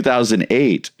in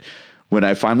 2008 when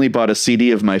I finally bought a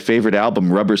CD of my favorite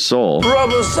album, Rubber Soul.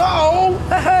 Rubber Soul,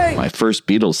 hey! My first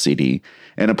Beatles CD.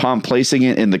 And upon placing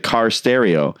it in the car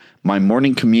stereo, my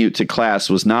morning commute to class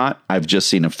was not, I've just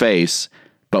seen a face,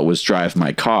 but was drive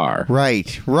my car.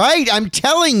 Right. I'm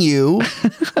telling you.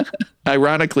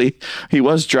 Ironically, he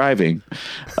was driving.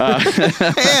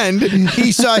 And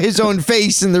he saw his own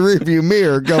face in the rearview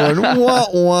mirror going, wah,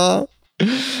 wah.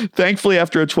 Thankfully,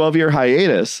 after a 12-year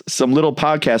hiatus, some little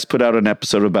podcast put out an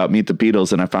episode about Meet the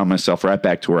Beatles, and I found myself right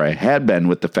back to where I had been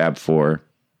with the Fab Four.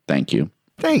 Thank you.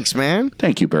 Thanks, man.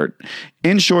 Thank you, Bert.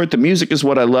 In short, the music is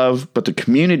what I love, but the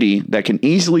community that can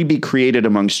easily be created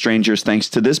among strangers thanks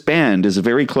to this band is a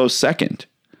very close second.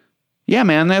 Yeah,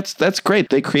 man, that's great.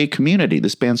 They create community.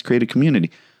 This band's created community.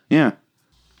 Yeah.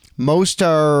 Most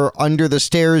are under the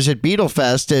stairs at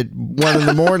Beatlefest at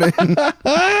 1 a.m.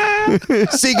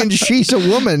 singing She's a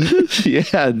Woman.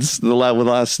 Yeah, it's with a lot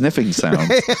of sniffing sounds.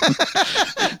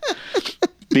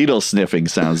 Beatles sniffing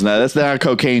sounds. Now, that's not a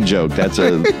cocaine joke. That's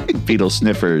a Beatles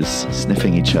sniffers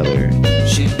sniffing each other.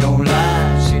 She don't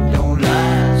lie, she don't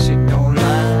lie, she don't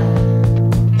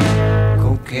lie.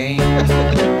 Cocaine.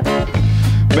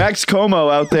 Max Como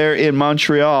out there in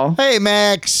Montreal. Hey,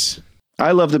 Max.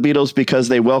 I love the Beatles because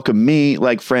they welcome me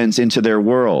like friends into their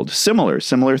world. Similar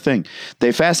thing.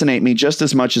 They fascinate me just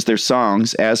as much as their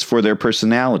songs as for their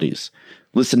personalities.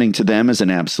 Listening to them is an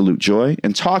absolute joy,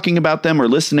 and talking about them or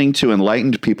listening to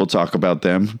enlightened people talk about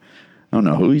them, I don't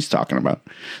know who he's talking about,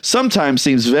 sometimes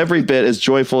seems every bit as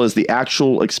joyful as the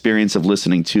actual experience of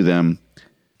listening to them.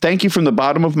 Thank you from the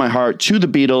bottom of my heart to the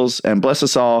Beatles, and bless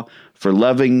us all for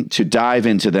loving to dive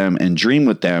into them and dream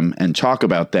with them and talk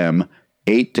about them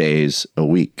 8 days a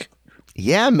week.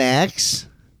 Yeah, Max.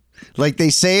 Like they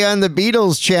say on the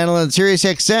Beatles channel on Sirius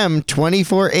XM,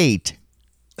 24/8.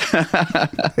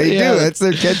 They do. That's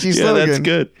their catchy slogan. Yeah, that's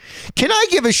good. Can I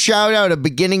give a shout out, a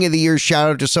beginning of the year shout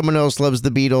out to someone else loves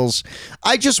the Beatles?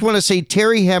 I just want to say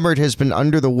Terry Hemmert has been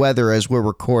under the weather as we're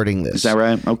recording this. Is that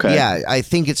right? Okay. Yeah, I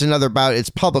think it's another bout. It's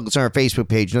public. It's on our Facebook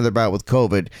page. Another bout with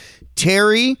COVID.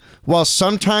 Terry, while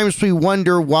sometimes we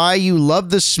wonder why you love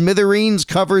the Smithereens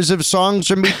covers of songs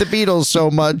from Meet the Beatles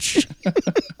so much,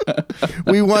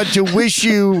 we want to wish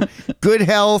you good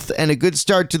health and a good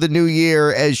start to the new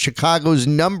year as Chicago's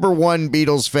 #1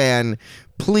 Beatles fan.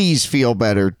 Please feel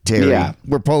better, Terry. Yeah.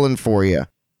 We're pulling for you.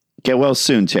 Get well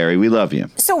soon, Terry. We love you.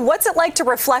 So what's it like to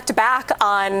reflect back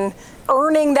on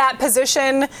earning that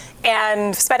position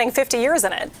and spending 50 years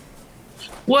in it?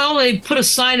 Well, they put a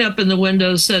sign up in the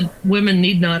window that said women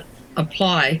need not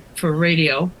apply for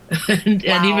radio and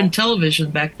even television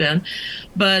back then.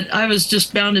 But I was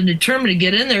just bound and determined to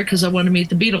get in there because I wanted to meet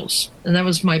the Beatles. And that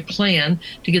was my plan,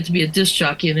 to get to be a disc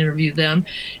jockey and interview them.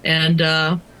 And,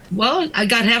 well, I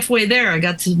got halfway there. I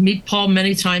got to meet Paul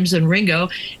many times and Ringo,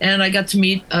 and I got to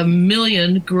meet a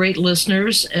million great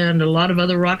listeners and a lot of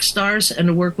other rock stars, and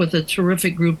to work with a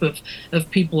terrific group of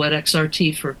people at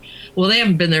XRT for, well, they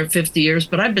haven't been there 50 years,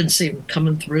 but I've been seeing them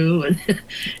coming through. And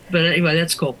but anyway,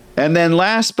 that's cool. And then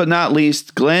last but not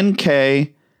least, Glenn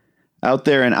K. out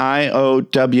there in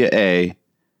IOWA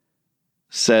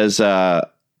says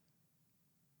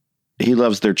he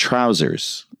loves their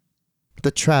trousers.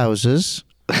 The trousers?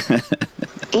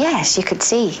 Yes, you could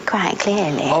see quite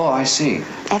clearly. Oh, I see.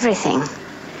 Everything.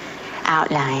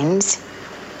 Outlines.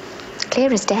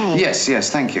 Clear as day. Yes,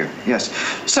 thank you. Yes.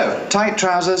 So, tight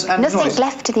trousers and Nothing noise.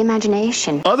 left to the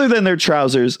imagination. Other than their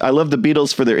trousers, I love the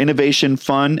Beatles for their innovation,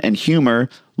 fun, and humor,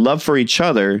 love for each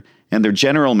other, and their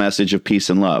general message of peace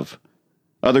and love.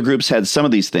 Other groups had some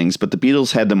of these things, but the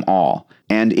Beatles had them all,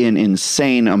 and in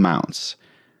insane amounts.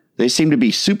 They seem to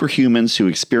be superhumans who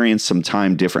experience some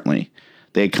time differently.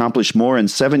 They accomplish more in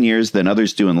 7 years than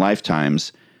others do in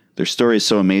lifetimes. Their story is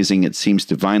so amazing it seems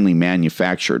divinely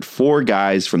manufactured. 4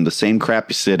 guys from the same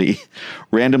crappy city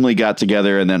randomly got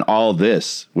together, and then all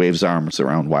this, waves arms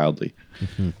around wildly,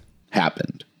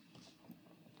 happened.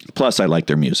 Plus, I like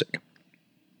their music.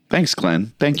 Thanks,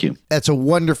 Glenn. Thank you. That's a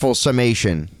wonderful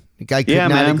summation. I could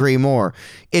not agree more.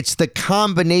 It's the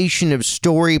combination of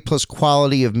story plus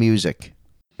quality of music.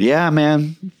 Yeah,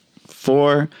 man.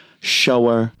 For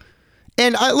sure.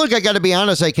 And I got to be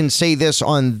honest, I can say this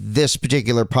on this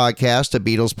particular podcast, a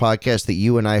Beatles podcast that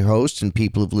you and I host, and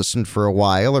people who've listened for a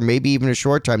while, or maybe even a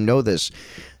short time, know this.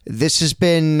 This has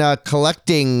been a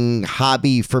collecting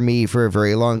hobby for me for a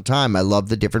very long time. I love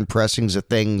the different pressings of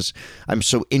things. I'm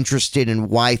so interested in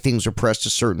why things are pressed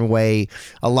a certain way.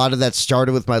 A lot of that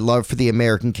started with my love for the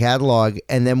American catalog.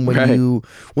 And then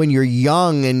when you're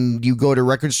young and you go to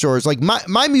record stores, like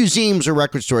my museums are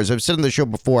record stores. I've said on the show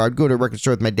before, I'd go to a record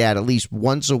store with my dad at least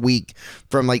once a week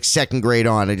from like second grade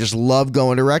on. I just love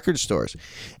going to record stores.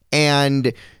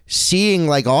 And seeing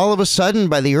like all of a sudden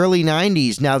by the early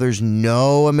 90s, now there's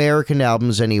no American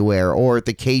albums anywhere. Or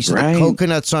the case of the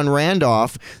Coconuts on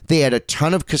Randolph, they had a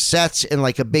ton of cassettes in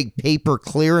like a big paper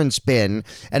clearance bin.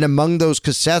 And among those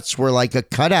cassettes were like a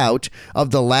cutout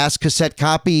of the last cassette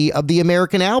copy of the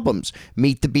American albums.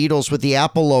 Meet the Beatles with the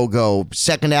Apple logo,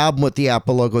 second album with the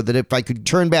Apple logo, that if I could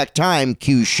turn back time,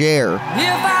 cue Cher. If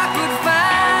I could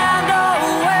find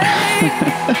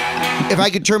a way. If I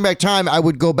could turn back time, I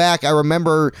would go back. I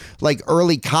remember like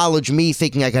early college me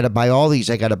thinking I got to buy all these.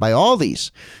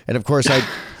 And of course,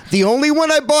 the only one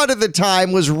I bought at the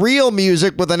time was Real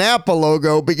Music with an Apple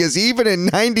logo, because even in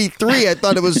 93, I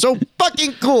thought it was so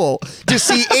fucking cool to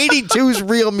see 82's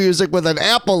Real Music with an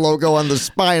Apple logo on the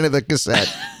spine of the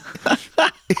cassette.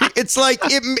 It's like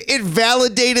it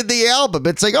validated the album.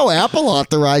 It's like, oh, Apple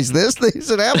authorized this.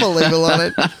 There's an Apple label on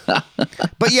it.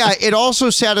 But yeah, it also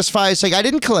satisfies, like, I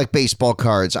didn't collect baseball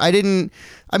cards.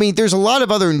 There's a lot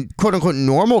of other quote unquote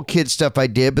normal kid stuff I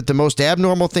did, but the most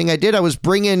abnormal thing I did, I was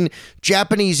bringing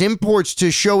Japanese imports to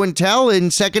show and tell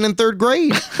in second and third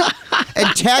grade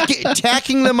and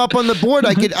tacking them up on the board.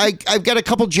 I've got a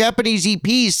couple Japanese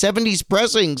EPs, 70s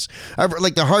pressings,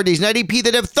 like the Hard Day's Night EP,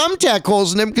 that have thumbtack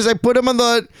holes in them because I put them on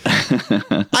the.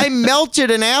 I melted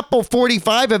an Apple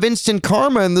 45 of Instant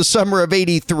Karma in the summer of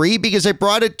 '83 because I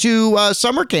brought it to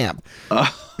summer camp. And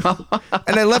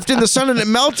I left it in the sun and it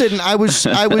melted, and I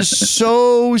was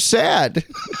so sad.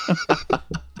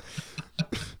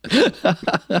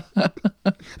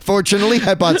 Fortunately,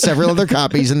 I bought several other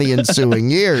copies in the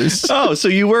ensuing years. Oh, so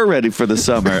you were ready for the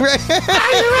summer. Are you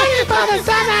ready for the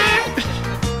summer?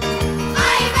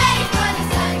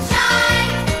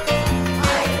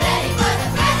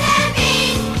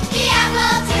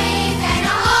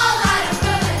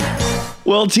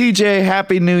 Well, TJ,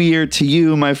 Happy New Year to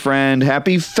you, my friend.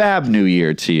 Happy Fab New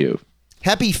Year to you.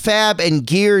 Happy Fab and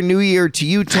Gear New Year to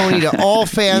you, Tony, to all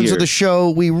fans of the show.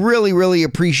 We really, really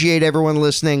appreciate everyone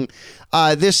listening.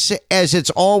 This, as it's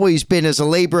always been, is a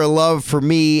labor of love for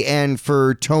me and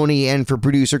for Tony and for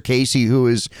producer Casey, who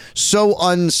is so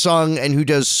unsung and who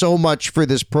does so much for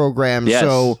this program. Yes.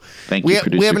 So Thank you,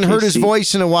 we haven't heard his Casey.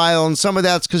 voice in a while, and some of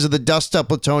that's because of the dust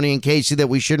up with Tony and Casey that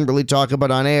we shouldn't really talk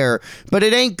about on air. But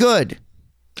it ain't good.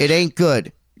 It ain't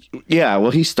good. Yeah,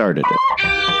 well, he started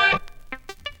it.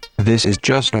 This is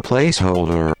just a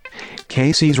placeholder.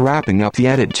 Casey's wrapping up the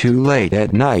edit too late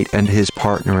at night and his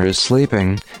partner is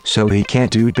sleeping, so he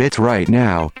can't do bits right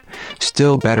now.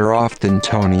 Still better off than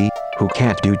Tony, who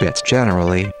can't do bits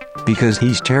generally, because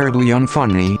he's terribly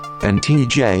unfunny, and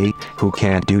TJ, who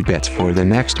can't do bits for the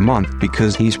next month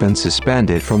because he's been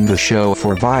suspended from the show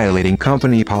for violating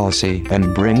company policy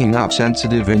and bringing up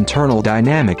sensitive internal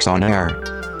dynamics on air.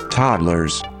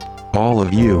 Toddlers. All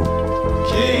of you.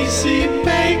 Casey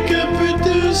Baker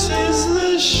produces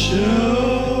the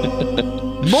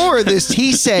show. More of this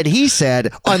he said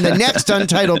on the next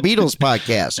Untitled Beatles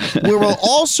podcast, where we'll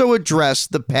also address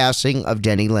the passing of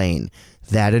Denny Lane.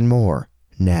 That and more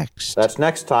next. That's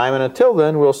next time, and until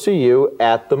then, we'll see you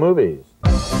at the movies.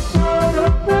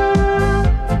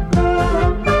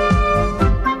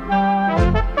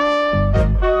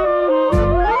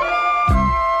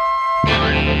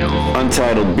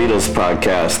 entitled Beatles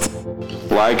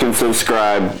Podcast. Like and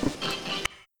subscribe.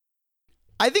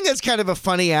 I think that's kind of a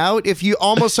funny out. If you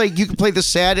almost like you can play the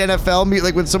sad NFL mute,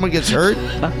 like when someone gets hurt,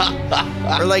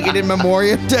 or like an in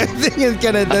memoriam type thing, and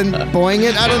kind of then boing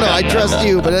it. I don't know. I trust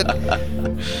you, but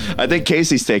I think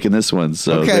Casey's taking this one.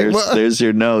 So Okay, there's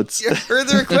your notes. heard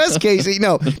the request, Casey.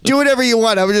 No, do whatever you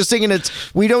want. I was just thinking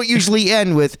we don't usually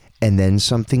end with and then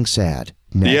something sad.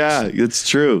 Next. Yeah, it's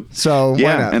true. So why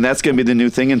not? And that's going to be the new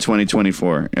thing in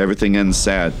 2024. Everything ends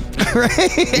sad.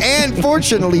 Right? And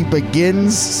fortunately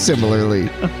begins similarly.